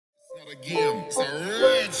Again, it's a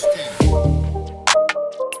rich thing.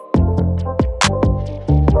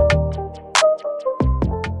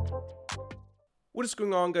 What is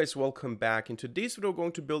going on, guys? Welcome back. In today's video, we're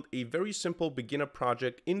going to build a very simple beginner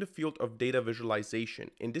project in the field of data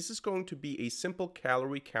visualization. And this is going to be a simple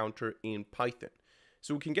calorie counter in Python.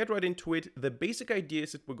 So we can get right into it. The basic idea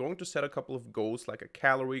is that we're going to set a couple of goals, like a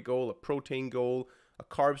calorie goal, a protein goal, a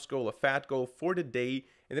carbs goal, a fat goal for the day.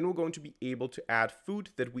 And then we're going to be able to add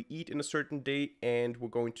food that we eat in a certain day. And we're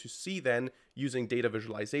going to see then, using data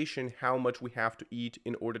visualization, how much we have to eat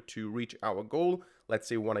in order to reach our goal. Let's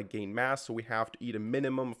say we want to gain mass, so we have to eat a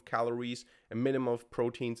minimum of calories, a minimum of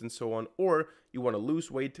proteins, and so on. Or you want to lose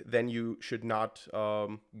weight, then you should not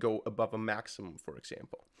go above a maximum, for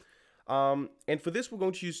example. And for this, we're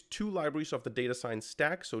going to use two libraries of the data science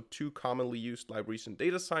stack, so two commonly used libraries in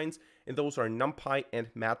data science, and those are NumPy and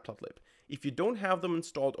Matplotlib. If you don't have them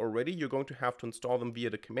installed already, you're going to have to install them via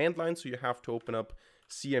the command line, so you have to open up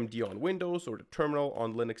CMD on Windows or the terminal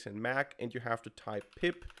on Linux and Mac, and you have to type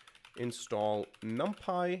pip install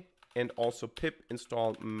NumPy and also pip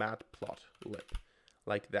install Matplotlib,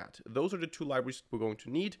 like that. Those are the two libraries we're going to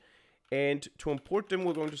need. And to import them,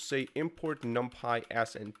 we're going to say import numpy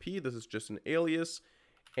snp. This is just an alias.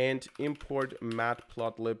 And import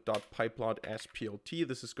matplotlib.pyplot.splt.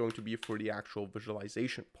 This is going to be for the actual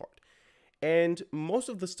visualization part. And most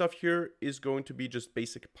of the stuff here is going to be just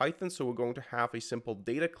basic Python. So we're going to have a simple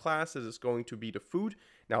data class that is going to be the food.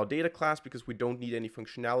 Now, data class, because we don't need any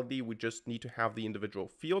functionality, we just need to have the individual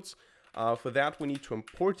fields. For that, we need to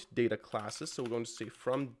import data classes. So we're going to say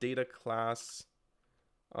from data class.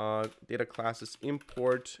 Data classes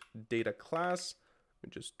import data class. Let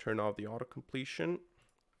me just turn off the auto completion.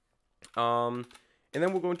 And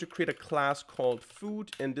then we're going to create a class called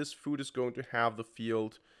food, and this food is going to have the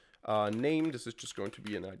field name. This is just going to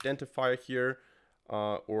be an identifier here,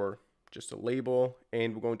 or just a label.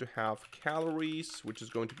 And we're going to have calories, which is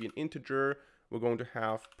going to be an integer. We're going to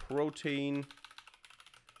have protein,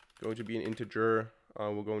 going to be an integer.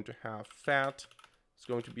 We're going to have fat. It's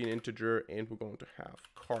going to be an integer, and we're going to have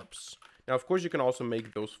carbs. Now, of course, you can also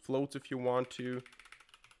make those floats if you want to.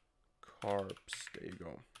 Carbs, there you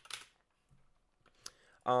go.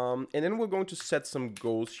 And then we're going to set some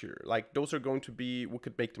goals here. Like, those are going to be, we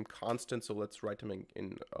could make them constant, so let's write them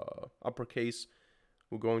in uppercase.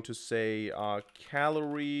 We're going to say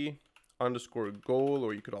calorie underscore goal,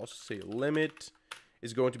 or you could also say limit,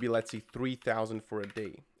 is going to be, let's say, 3,000 for a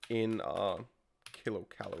day in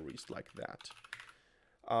kilocalories, like that.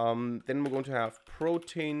 Then we're going to have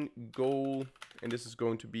protein goal, and this is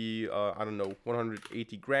going to be, I don't know,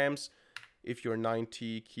 180 grams. If you're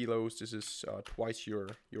 90 kilos, this is twice your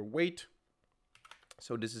weight.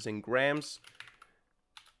 So this is in grams.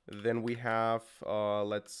 Then we have,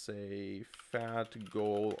 let's say, fat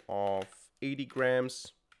goal of 80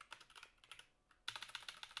 grams.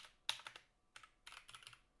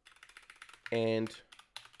 And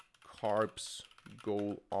carbs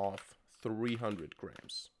goal of 300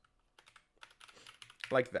 grams,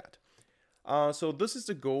 like that. So this is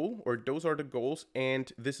the goal, or those are the goals,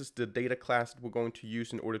 and this is the data class that we're going to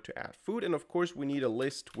use in order to add food. And of course, we need a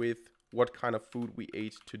list with what kind of food we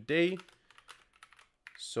ate today.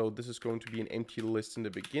 So this is going to be an empty list in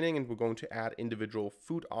the beginning, and we're going to add individual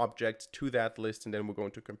food objects to that list, and then we're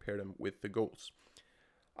going to compare them with the goals.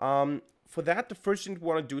 For that, the first thing we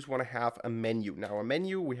want to do is we want to have a menu. Now, a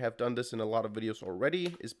menu, we have done this in a lot of videos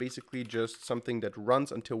already, is basically just something that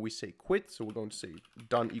runs until we say quit. So we're going to say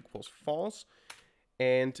done equals false.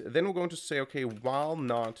 And then we're going to say, okay, while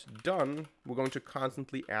not done, we're going to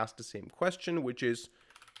constantly ask the same question, which is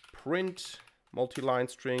print multi-line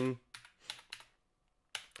string.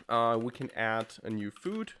 We can add a new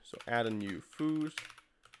food. So add a new food,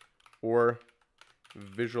 or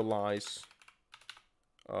visualize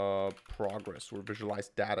progress, or visualize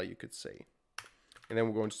data, you could say. And then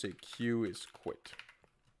we're going to say Q is quit.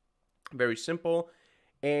 Very simple.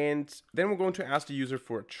 And then we're going to ask the user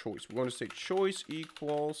for a choice. We're going to say choice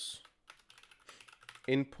equals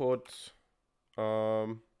input,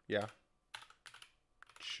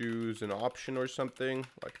 choose an option or something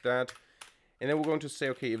like that. And then we're going to say,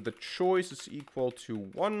 okay, if the choice is equal to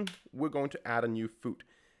 1, we're going to add a new food.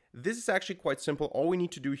 This is actually quite simple. All we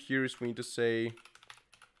need to do here is we need to say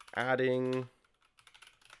adding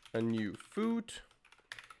a new food,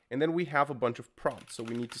 and then we have a bunch of prompts. So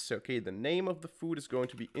we need to say, okay, the name of the food is going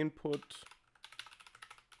to be input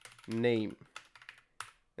name,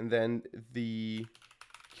 and then the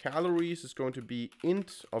calories is going to be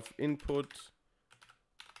int of input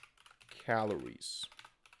calories.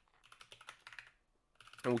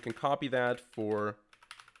 And we can copy that for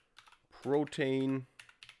protein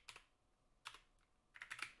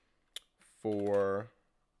for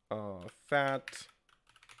fat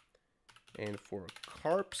and for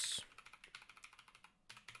carbs.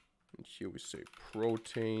 And here we say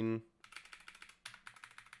protein.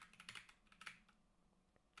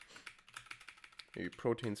 Maybe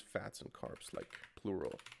proteins, fats, and carbs, like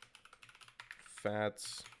plural.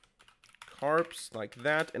 Fats, carbs, like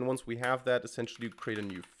that. And once we have that, essentially you create a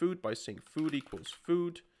new food by saying food equals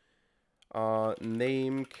food.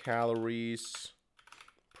 Name, calories,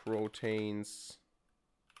 proteins,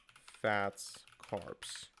 fats,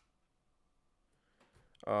 carbs.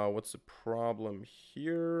 What's the problem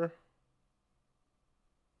here?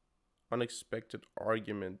 Unexpected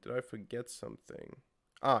argument. Did I forget something?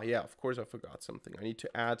 Ah, yeah, of course I forgot something. I need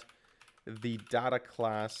to add the data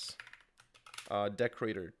class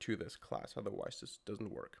decorator to this class. Otherwise, this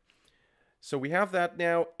doesn't work. So we have that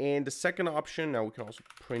now. And the second option, now we can also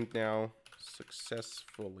print now,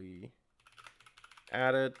 successfully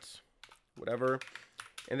added, whatever.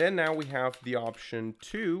 And then now we have the option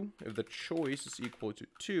 2. If the choice is equal to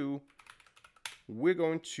 2, we're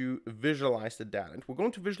going to visualize the data. And we're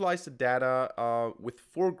going to visualize the data with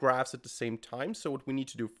 4 graphs at the same time. So what we need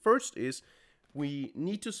to do first is we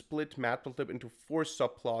need to split Matplotlib into 4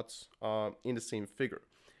 subplots in the same figure.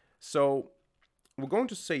 So we're going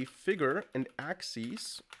to say figure and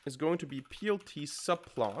axes is going to be PLT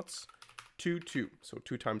subplots 2, 2. So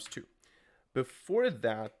 2 times 2. Before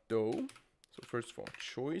that, though, so first of all,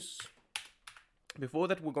 choice. Before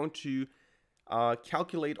that, we're going to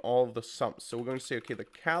calculate all of the sums. So we're going to say, okay, the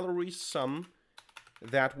calorie sum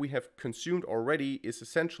that we have consumed already is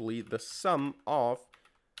essentially the sum of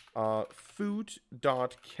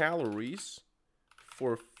food.calories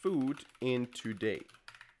for food in today.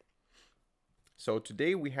 So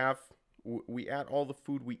today we add all the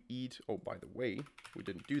food we eat. Oh, by the way, we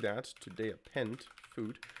didn't do that. Today append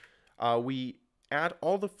food. We add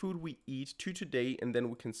all the food we eat to today, and then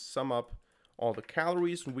we can sum up all the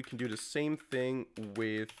calories, and we can do the same thing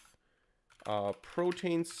with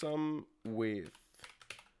protein sum, with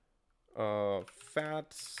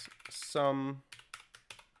fats sum,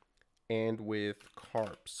 and with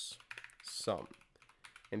carbs sum.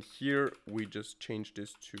 And here we just change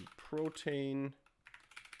this to protein,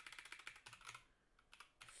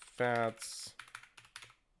 fats,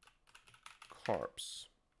 carbs,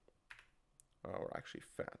 or actually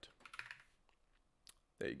fat.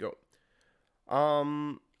 There you go.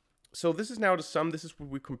 So this is now the sum. This is what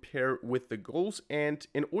we compare with the goals. And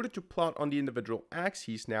in order to plot on the individual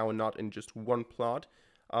axes now and not in just one plot,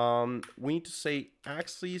 we need to say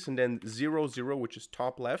axes and then 0, 0, which is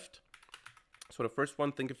top left. So the first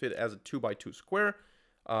one, think of it as a 2 by 2 square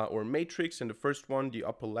or matrix. And the first one, the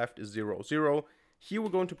upper left, is 0, 0. Here we're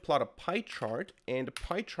going to plot a pie chart. And the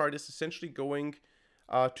pie chart is essentially going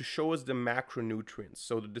to show us the macronutrients.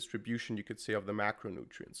 So the distribution, you could say, of the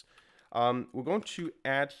macronutrients. We're going to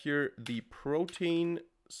add here the protein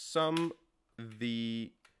sum,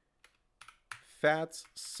 the fats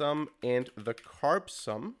sum, and the carb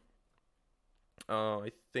sum.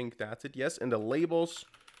 I think that's it. Yes, and the labels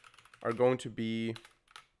are going to be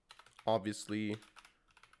obviously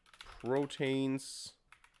proteins,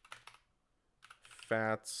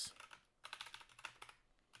 fats,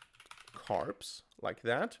 carbs, like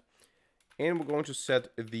that. And we're going to set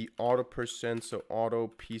the auto percent. So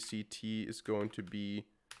auto PCT is going to be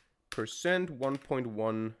percent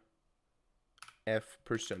 1.1 F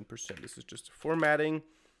percent. This is just formatting.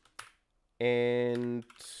 And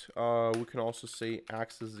we can also say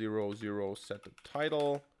axis 0, 0, set the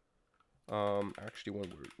title. Actually, when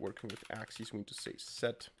we're working with axes, we need to say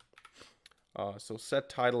set. So set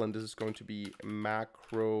title, and this is going to be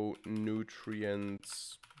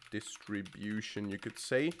macronutrients distribution, you could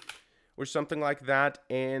say, or something like that.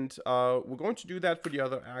 And we're going to do that for the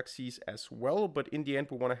other axes as well, but in the end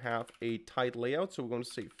we want to have a tight layout. So we're going to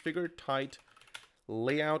say figure tight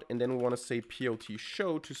layout, and then we want to say PLT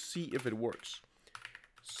show to see if it works.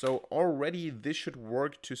 So already this should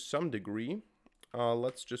work to some degree.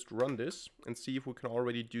 Let's just run this and see if we can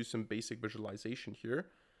already do some basic visualization here.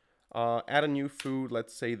 Add a new food.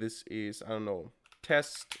 Let's say this is, I don't know,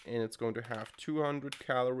 test, and it's going to have 200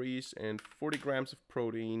 calories and 40 grams of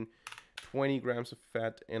protein, 20 grams of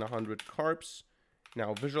fat, and 100 carbs.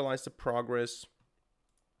 Now visualize the progress,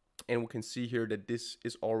 and we can see here that this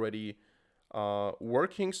is already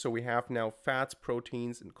working. So we have now fats,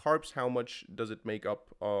 proteins, and carbs. How much does it make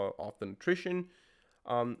up of the nutrition?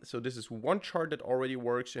 So this is one chart that already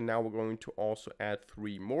works, and now we're going to also add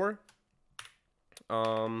 3 more.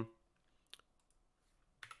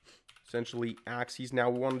 Essentially axes. Now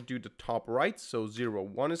we want to do the top right, so 0,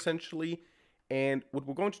 1 essentially. And what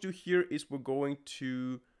we're going to do here is we're going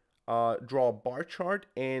to draw a bar chart,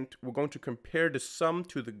 and we're going to compare the sum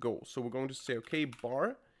to the goal. So we're going to say, okay,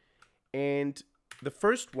 bar, and the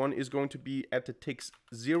first one is going to be at the ticks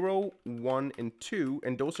 0, 1, and 2,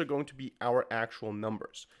 and those are going to be our actual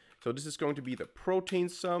numbers. So this is going to be the protein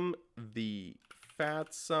sum, the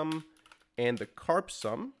fat sum, and the carb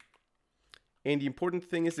sum. And the important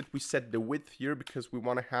thing is that we set the width here because we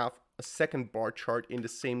want to have a second bar chart in the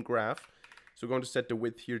same graph. So we're going to set the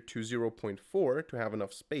width here to 0.4 to have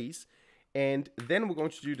enough space. And then we're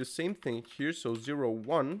going to do the same thing here. So 0,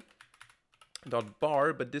 1 dot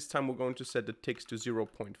bar, but this time we're going to set the ticks to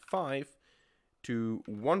 0.5, to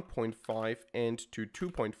 1.5, and to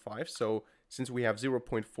 2.5. So since we have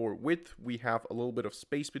 0.4 width, we have a little bit of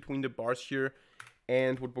space between the bars here.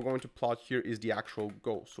 And what we're going to plot here is the actual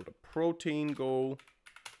goal. So the protein goal,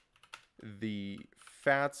 the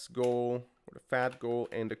fats goal, or the fat goal,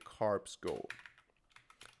 and the carbs goal.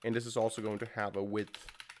 And this is also going to have a width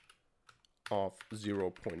of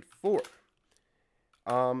 0.4.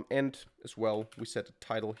 And as well, we set the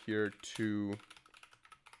title here to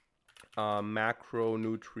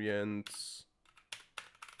macronutrients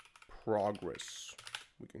progress.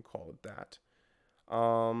 We can call it that.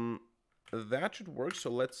 That should work. So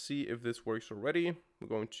let's see if this works already. We're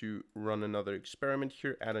going to run another experiment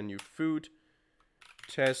here, add a new food,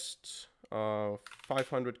 test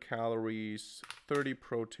 500 calories, 30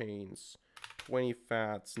 proteins, 20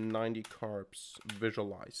 fats, 90 carbs,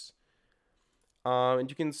 visualize. And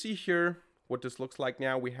you can see here what this looks like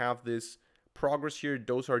now. We have this progress here.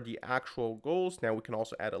 Those are the actual goals. Now we can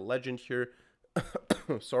also add a legend here.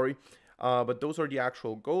 Sorry. But those are the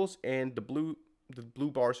actual goals, and the blue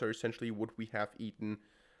bars are essentially what we have eaten.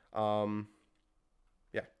 Yeah,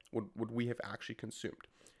 what we have actually consumed.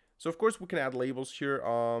 So of course we can add labels here.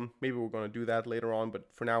 Maybe we're going to do that later on, but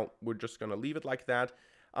for now we're just going to leave it like that.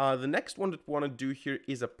 The next one that we want to do here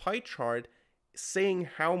is a pie chart saying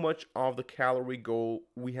how much of the calorie goal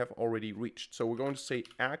we have already reached. So we're going to say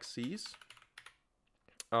axes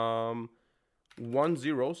 1,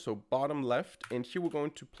 0, so bottom left, and here we're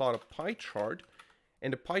going to plot a pie chart,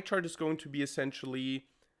 and the pie chart is going to be essentially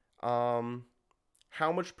how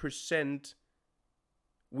much percent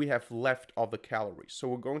we have left of the calories. So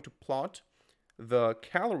we're going to plot the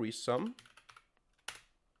calorie sum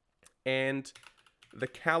and the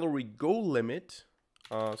calorie goal limit.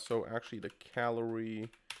 So actually the calorie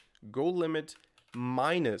goal limit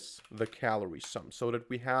minus the calorie sum, so that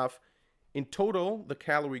we have in total the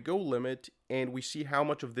calorie goal limit, and we see how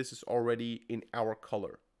much of this is already in our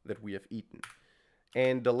color that we have eaten.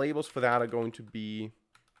 And the labels for that are going to be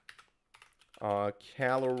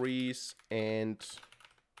calories and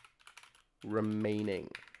remaining.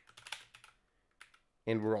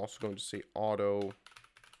 And we're also going to say auto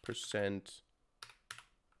percent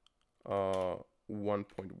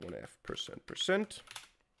 1.1f percent.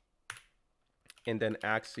 And then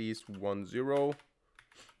axes 1, 0.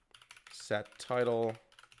 Set title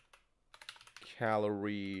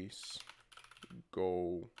calories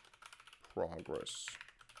go progress,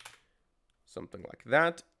 something like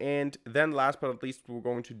that. And then last but not least, what we're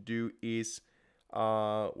going to do is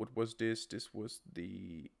what was this? This was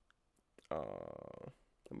the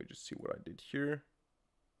let me just see what I did here.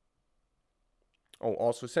 Oh,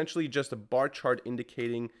 also essentially just a bar chart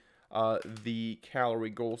indicating the calorie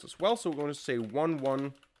goals as well. So we're going to say 1,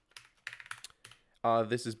 1.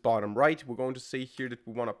 This is bottom right. We're going to say here that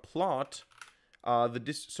we want to plot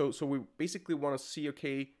so we basically want to see,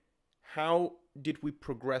 okay, how did we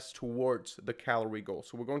progress towards the calorie goal?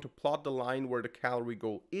 So we're going to plot the line where the calorie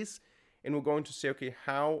goal is, and we're going to say, okay,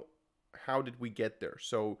 how did we get there?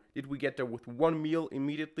 So did we get there with one meal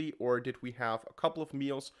immediately, or did we have a couple of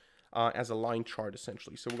meals as a line chart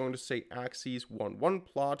essentially? So we're going to say axes 1, 1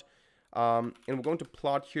 plot, and we're going to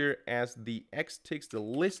plot here as the x ticks the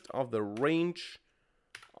list of the range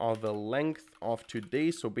of the length of today.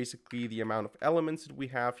 So basically the amount of elements that we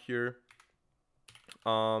have here.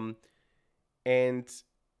 And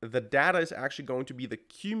the data is actually going to be the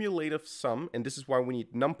cumulative sum. And this is why we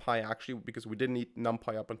need NumPy actually, because we didn't need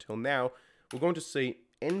NumPy up until now. We're going to say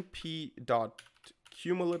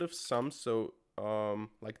np.cumulative sum. So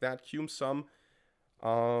like that, cum sum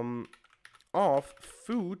of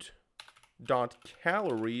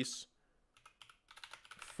food.calories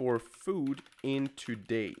for food in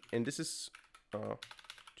today. And this is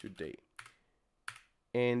today.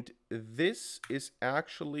 And this is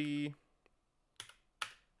actually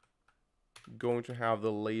going to have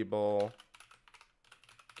the label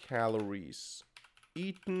calories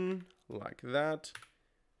eaten, like that.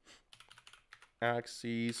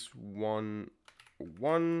 Axes 1,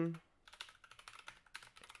 1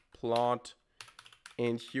 plot,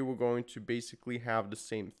 And here we're going to basically have the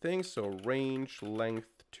same thing. So range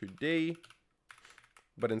length today.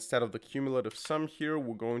 But instead of the cumulative sum here,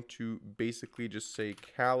 we're going to basically just say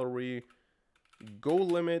calorie goal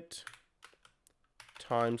limit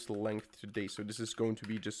times the length today. So this is going to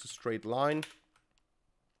be just a straight line.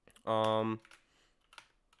 And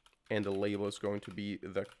the label is going to be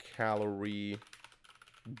the calorie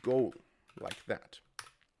goal, like that.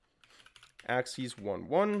 Axis 1,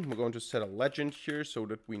 1. We're going to set a legend here so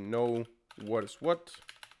that we know what is what.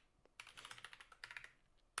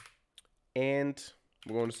 And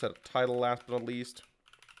we're going to set a title last but not least,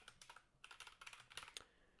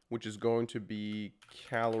 which is going to be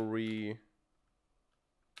calories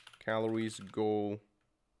goal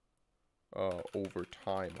over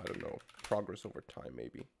time. I don't know, progress over time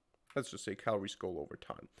maybe. Let's just say calories goal over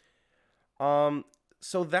time.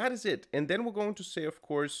 So that is it. And then we're going to say, of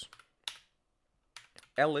course,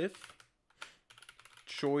 elif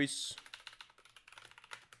choice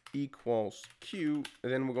equals q,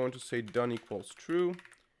 and then we're going to say done equals true,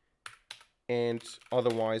 and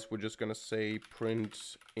otherwise we're just going to say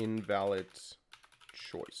print invalid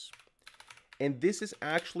choice. And this is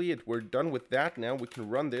actually it. We're done with that. Now we can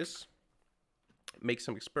run this, make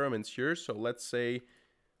some experiments here. So let's say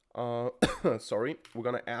sorry, we're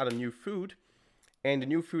going to add a new food, and the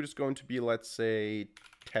new food is going to be, let's say,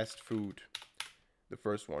 test food, the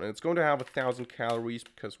first one. And it's going to have 1,000 calories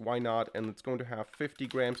because why not? And it's going to have 50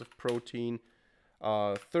 grams of protein,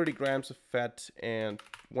 30 grams of fat, and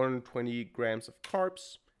 120 grams of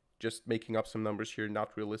carbs. Just making up some numbers here,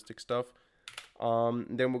 not realistic stuff.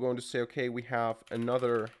 Then we're going to say, okay, we have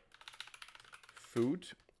another food,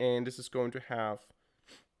 and this is going to have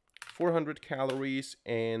 400 calories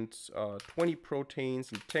and 20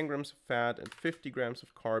 proteins and 10 grams of fat and 50 grams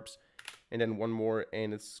of carbs. And then one more,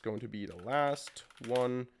 and it's going to be the last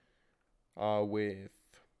one with,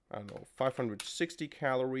 I don't know, 560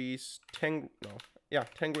 calories, 10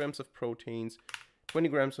 grams of proteins, 20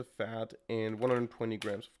 grams of fat, and 120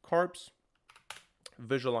 grams of carbs.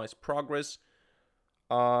 Visualize progress.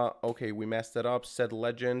 Okay, we messed that up. Set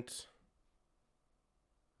legend.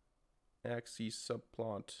 Axis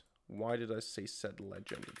subplot. Why did I say set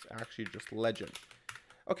legend? It's actually just legend.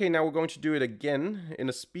 Okay, now we're going to do it again in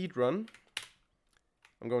a speed run.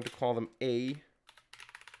 I'm going to call them A.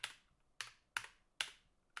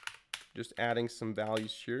 Just adding some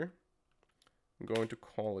values here. I'm going to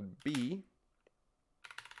call it B.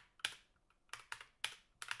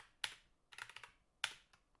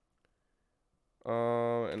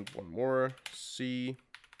 And one more, C.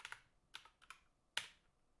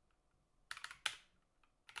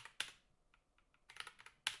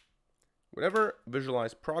 Whatever,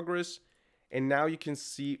 visualize progress. And now you can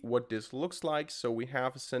see what this looks like. So we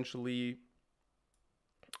have essentially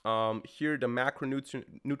here the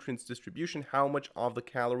macronutrients distribution, how much of the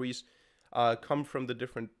calories come from the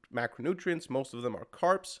different macronutrients. Most of them are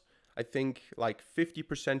carbs. I think like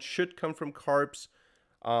 50% should come from carbs,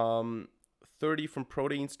 30 from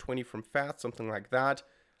proteins, 20 from fat, something like that.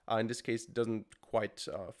 In this case, it doesn't quite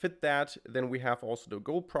fit that. Then we have also the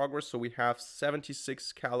goal progress. So we have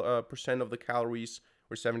 76% of the calories,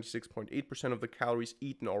 or 76.8% of the calories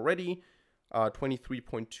eaten already.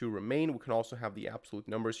 23.2 remain. We can also have the absolute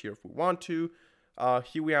numbers here if we want to.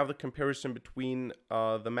 Here we have the comparison between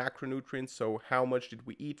the macronutrients. So how much did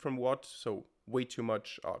we eat from what? So way too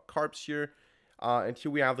much carbs here. And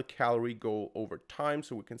here we have the calorie goal over time.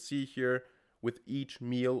 So we can see here with each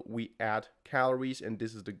meal we add calories, and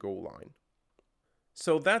this is the goal line.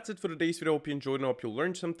 So that's it for today's video. I hope you enjoyed and I hope you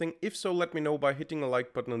learned something. If so, let me know by hitting the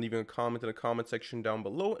like button and leaving a comment in the comment section down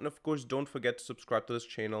below. And of course, don't forget to subscribe to this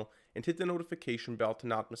channel and hit the notification bell to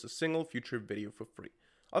not miss a single future video for free.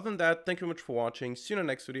 Other than that, thank you very much for watching. See you in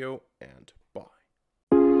the next video, and bye.